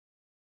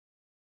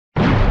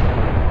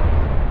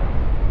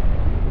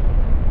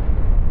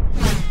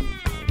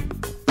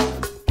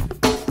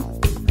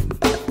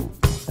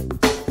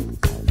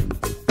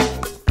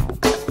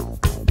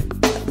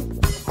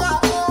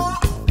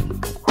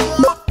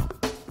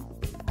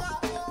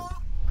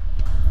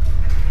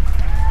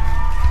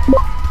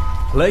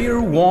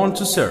Player 1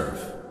 to serve.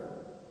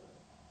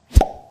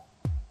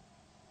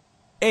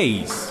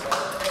 Ace.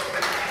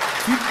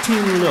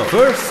 15 low.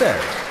 First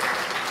serve.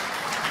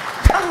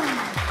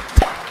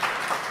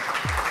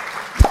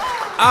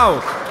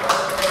 Out.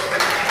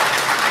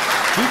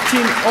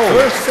 15 all.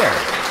 First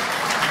serve.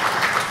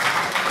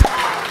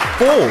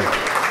 Fold.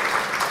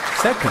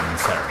 Second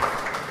serve.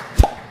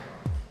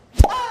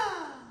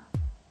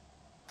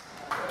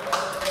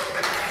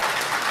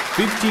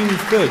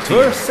 15-30.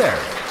 First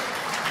serve.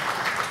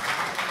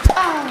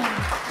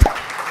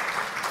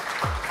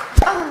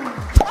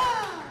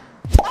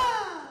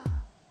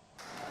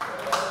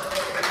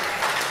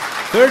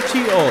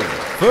 all.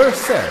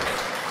 First serve.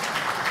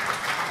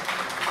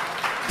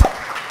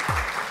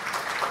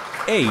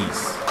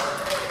 Ace.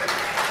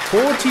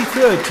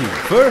 40-30.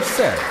 First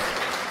serve.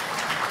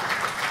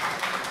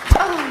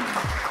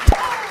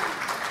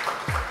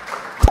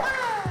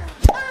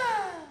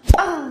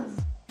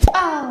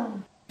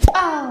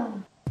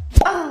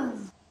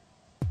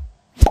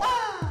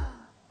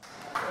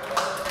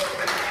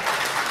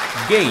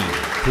 Game.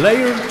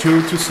 Player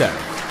 2 to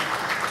serve.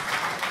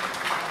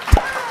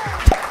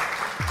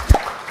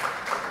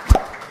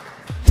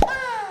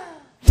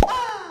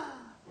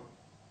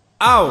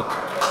 Out.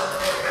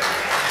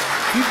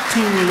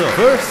 15 low.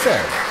 First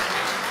serve.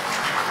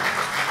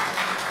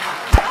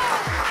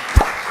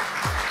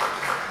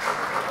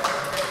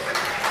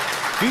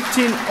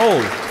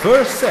 all.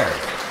 First serve.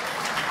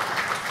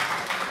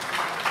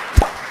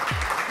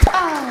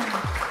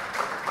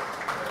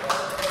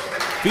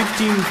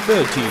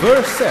 $15-30.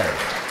 First serve.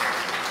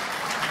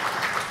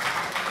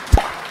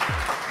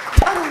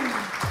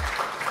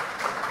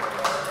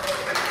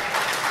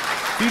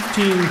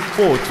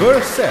 $15-40.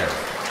 First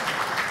serve.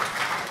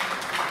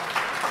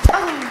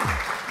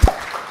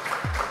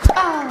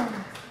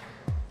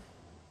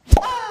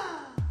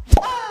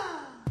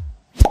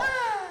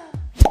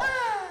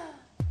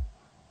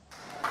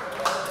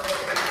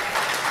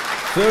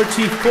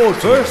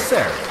 $30-40. First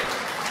serve.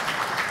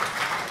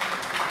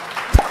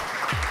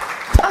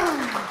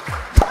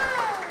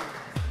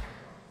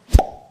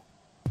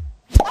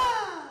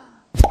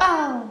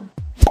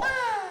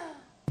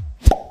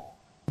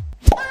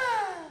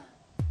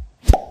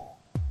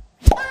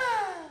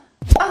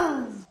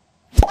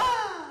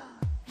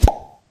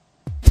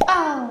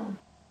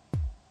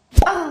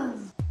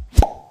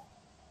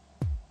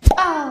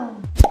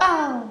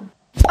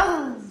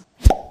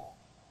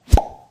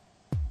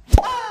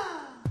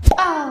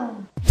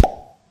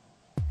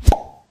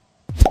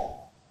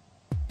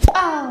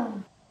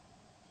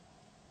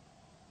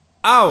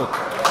 Out.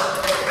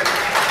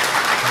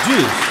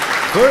 Deuce.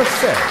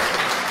 First serve.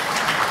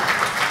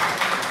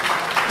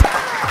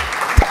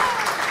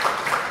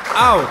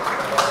 Out.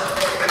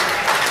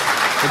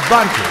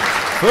 Advantage.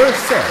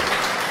 First serve.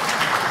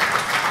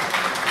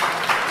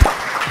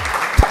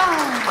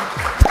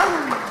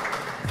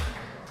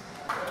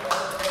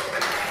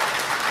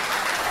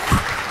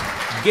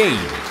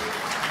 Game.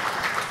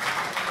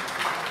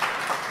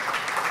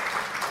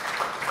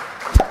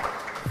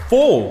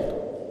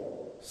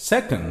 Fold.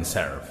 Second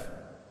serve.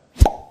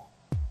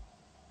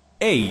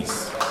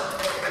 Ace.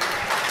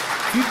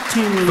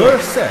 15 low.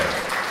 First serve.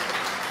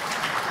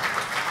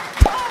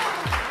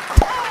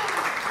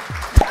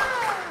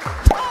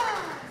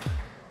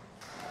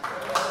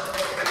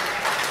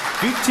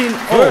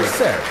 First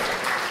serve.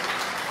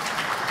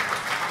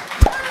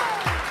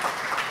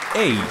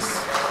 Ace.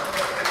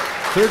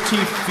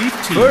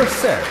 30-50. First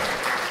serve.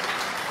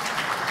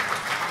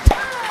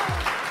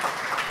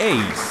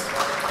 Ace.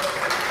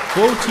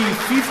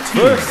 40-50.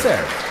 First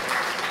serve.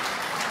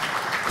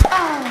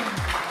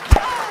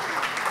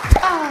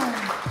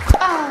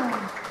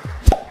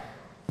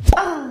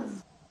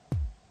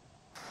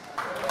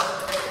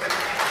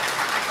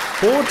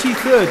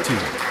 $40-30.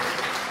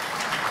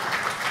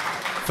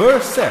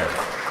 First serve.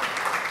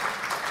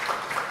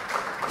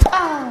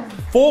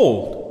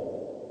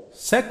 Fold.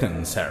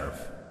 Second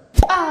serve.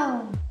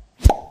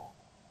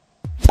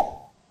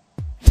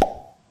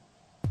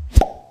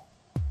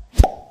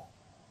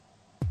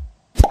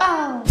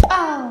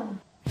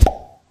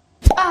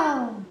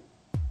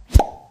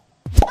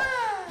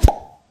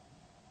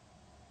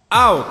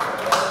 Out.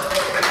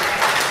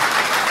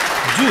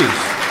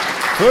 Deuce.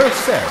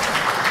 First serve.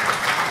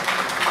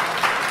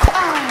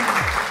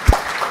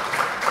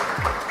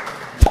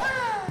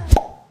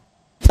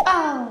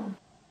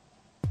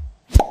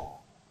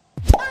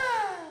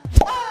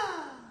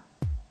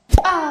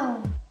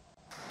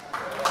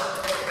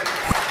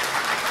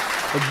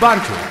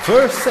 Advantage.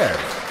 First serve.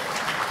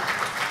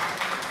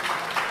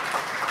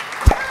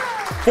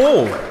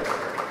 Fold.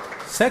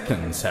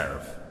 Second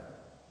serve.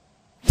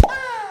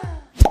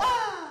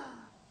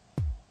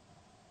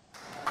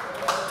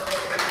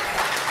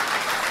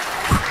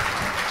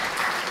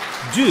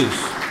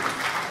 Deuce.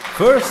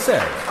 First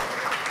serve.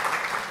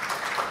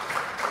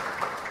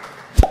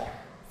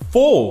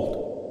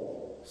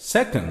 Fold.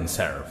 Second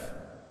serve.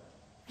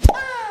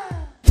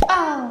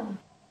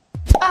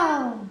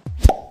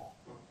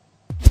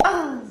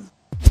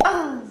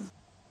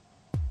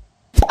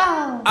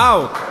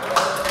 Out.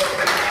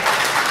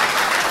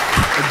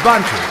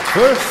 Advantage.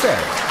 First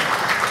serve.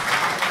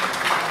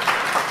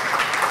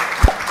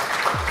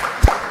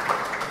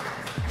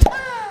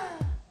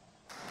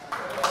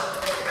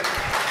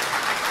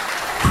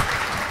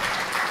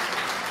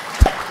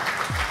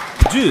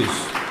 Deuce.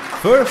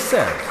 First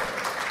serve.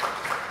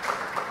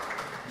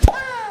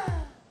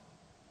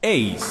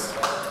 Ace.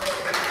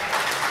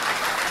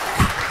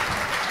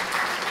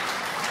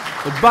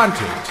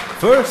 Advantage.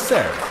 First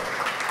serve.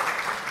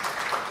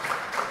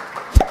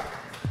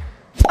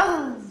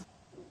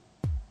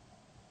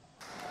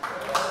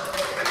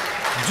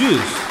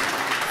 Deuce.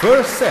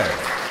 First serve.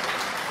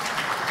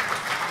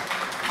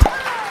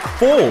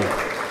 Fold.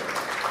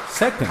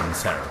 Second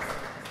serve.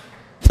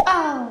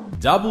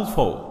 Double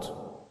fold.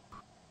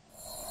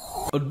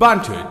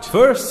 Advantage.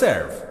 First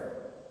serve.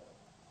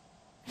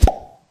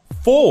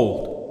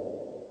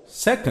 Fold.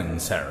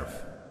 Second serve.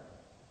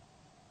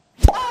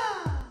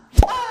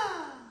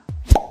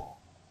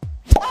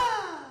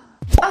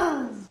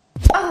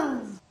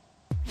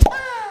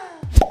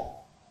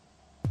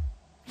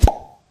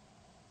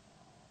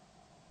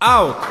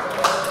 Out.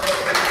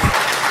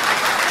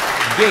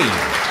 Game.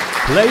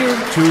 Player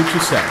 2 to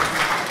serve.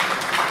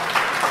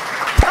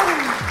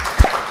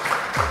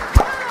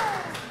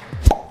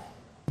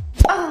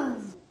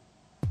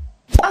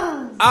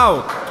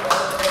 Out.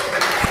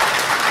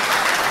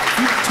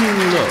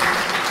 15 low.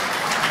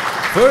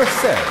 First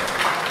serve.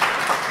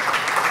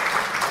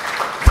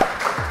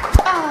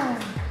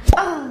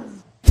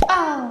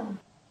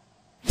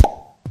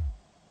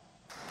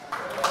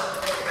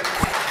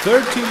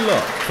 $30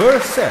 low.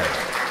 First serve.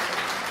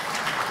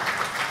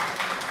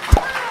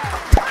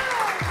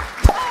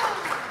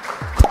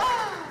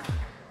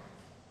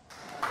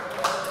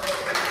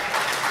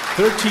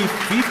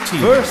 $30-50.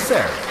 First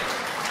serve.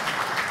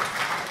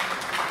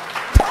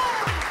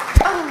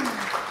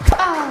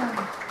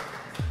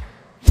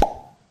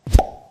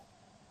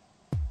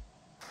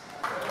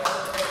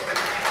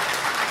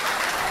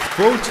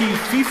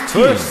 $40-50.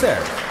 First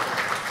serve.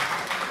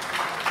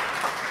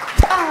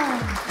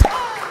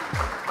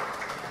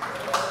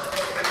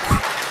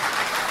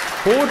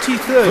 $40-30.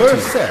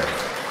 First serve.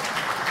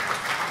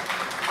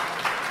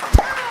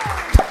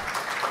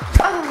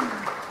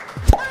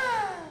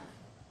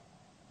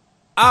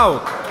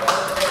 Out.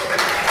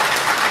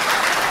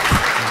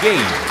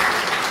 Game.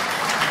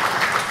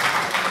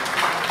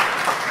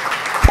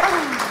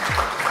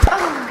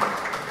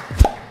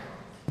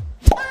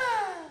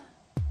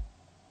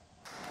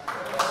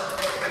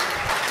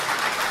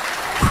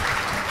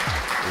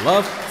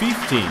 Love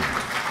 15.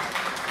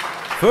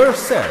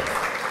 First serve.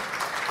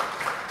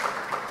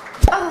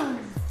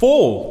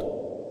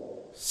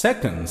 Fold.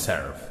 Second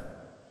serve.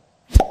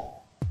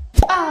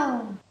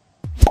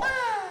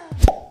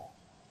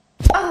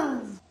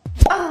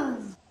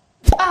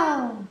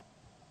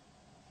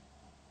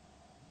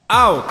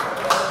 Out.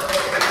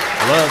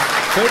 Love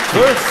 30.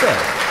 First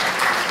serve.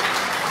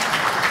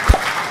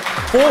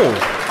 Fold.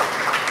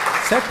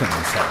 Second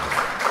serve.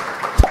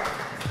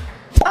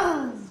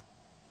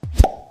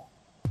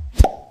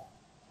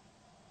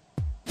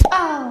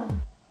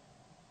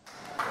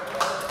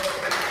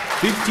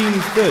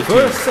 $15-30.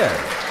 First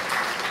serve.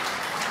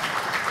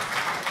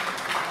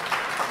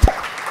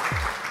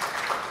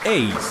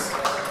 Ace.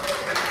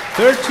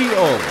 30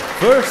 all.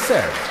 First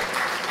serve.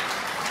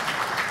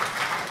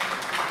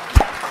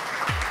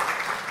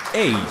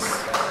 Ace.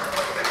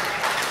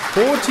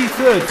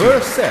 40-30.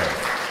 First serve.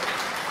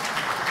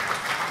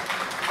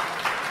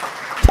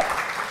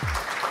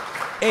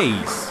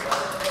 Ace.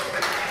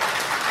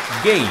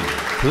 Game.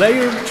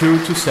 Player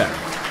 2 to serve.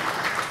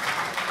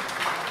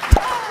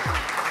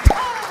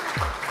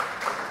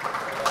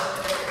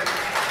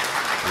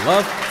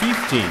 Love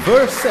 15.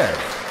 First serve.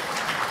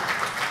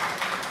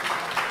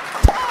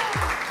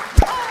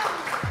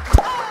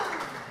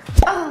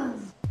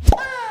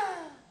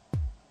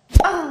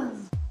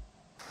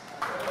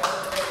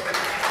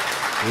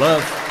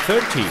 Love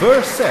 30.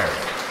 First serve.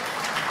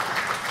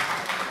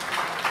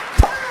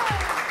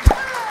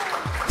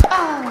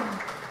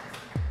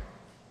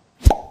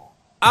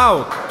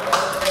 Out.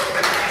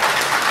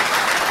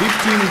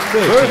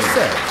 15-30. First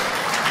serve.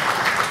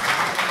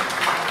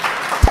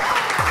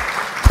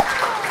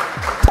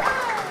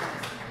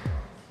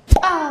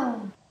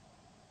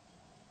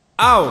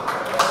 Out.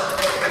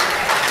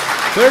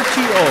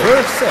 30 all.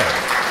 First serve.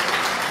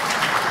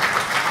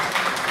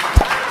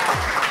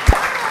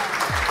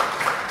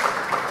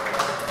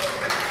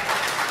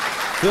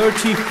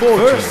 $30-40.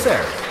 First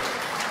serve.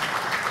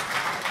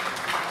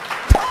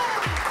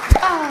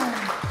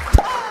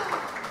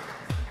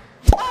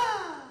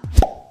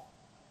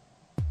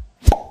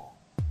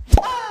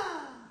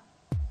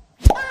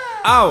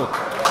 Out.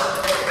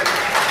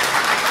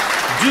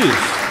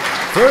 Deuce.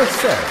 First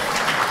serve.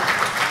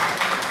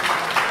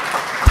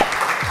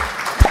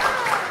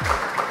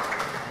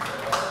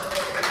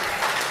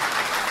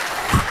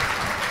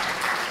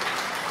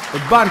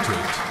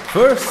 Advantage.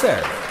 First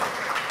serve.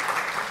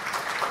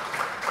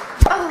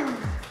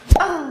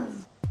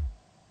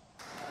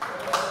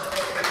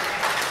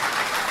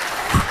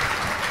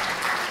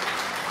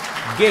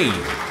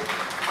 Game.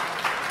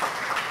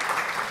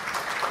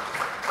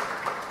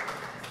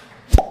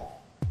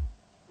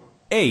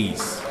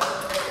 Ace.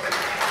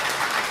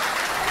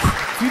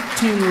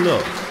 15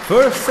 love.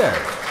 First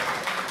serve.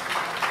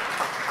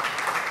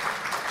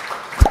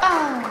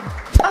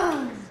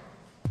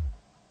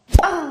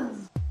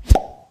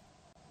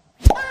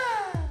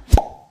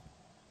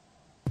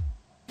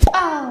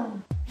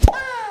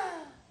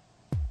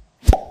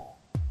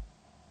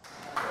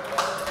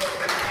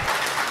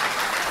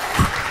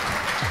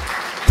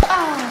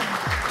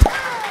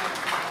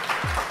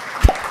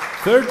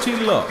 Thirty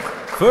love.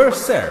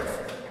 First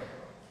serve.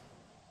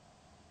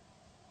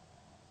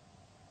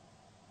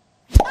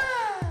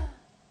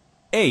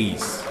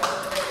 Ace.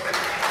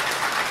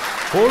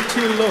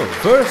 40 low.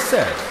 First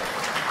serve.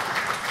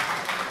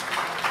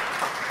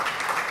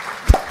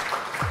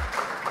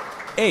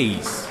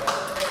 Ace.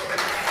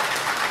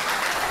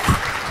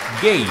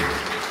 Game.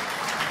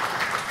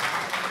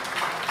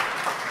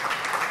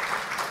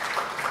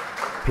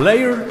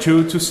 Player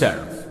 2 to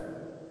serve.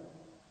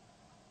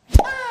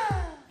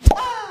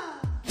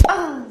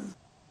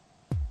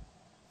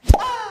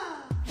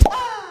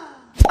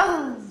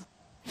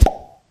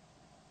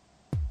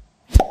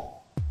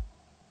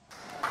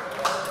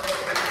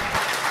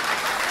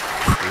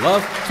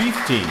 Love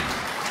 15.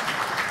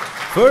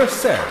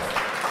 First serve.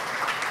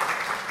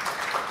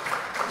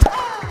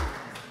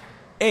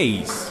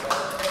 Ace.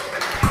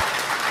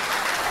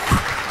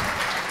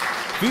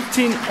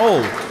 15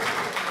 all.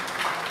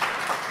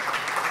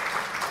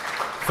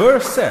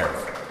 First serve.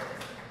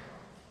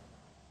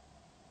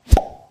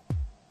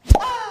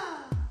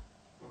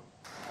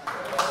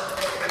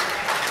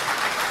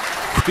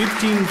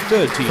 Fifteen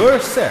 30.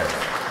 First serve.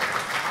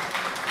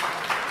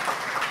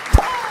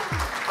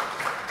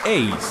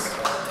 Ace.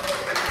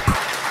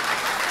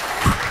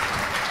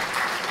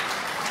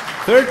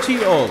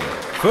 30 all.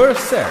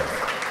 First serve.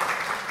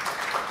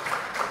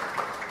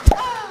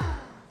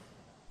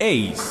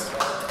 Ace.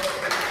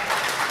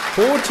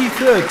 40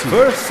 30.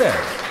 First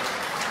serve.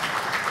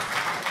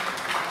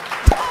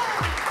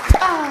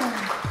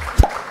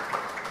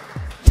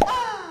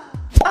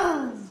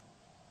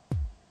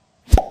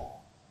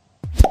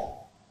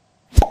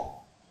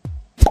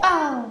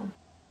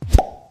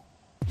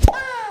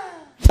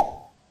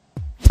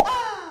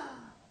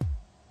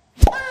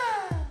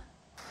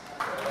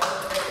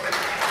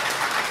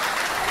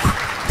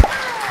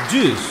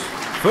 Deuce.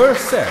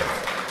 First serve.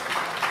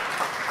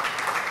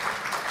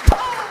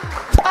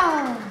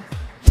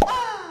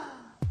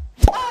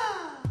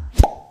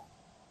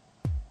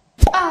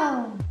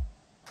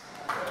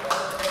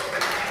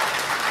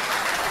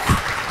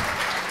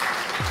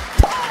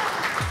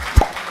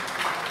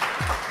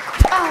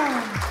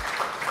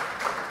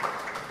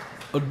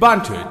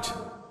 Advantage.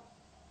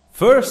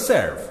 First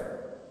serve.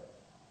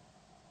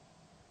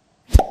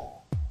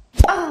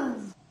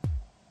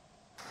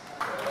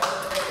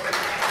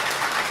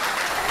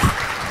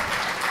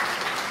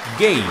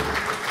 Game.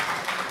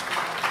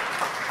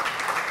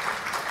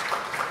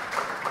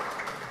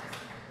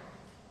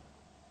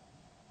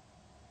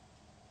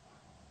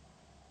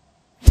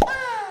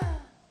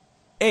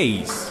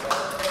 Ace.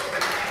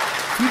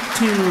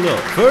 15 low.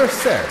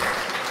 First serve.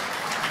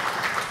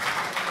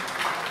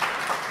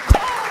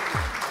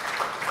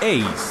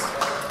 Ace.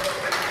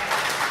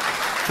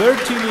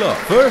 30 low.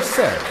 First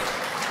serve.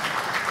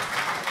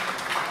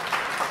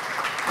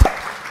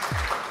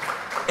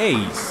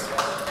 Ace.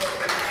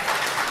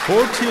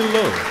 40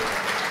 low.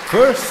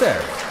 First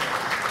serve.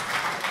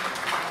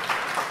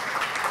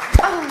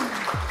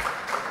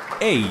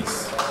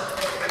 Ace.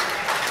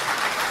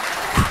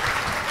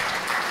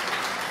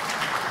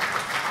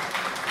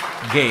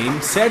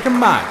 Game, set,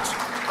 match.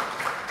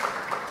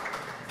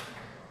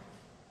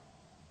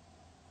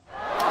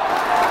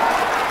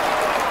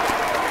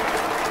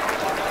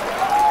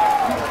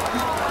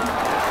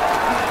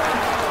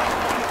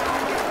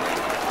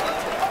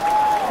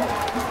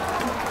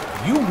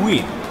 You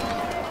win.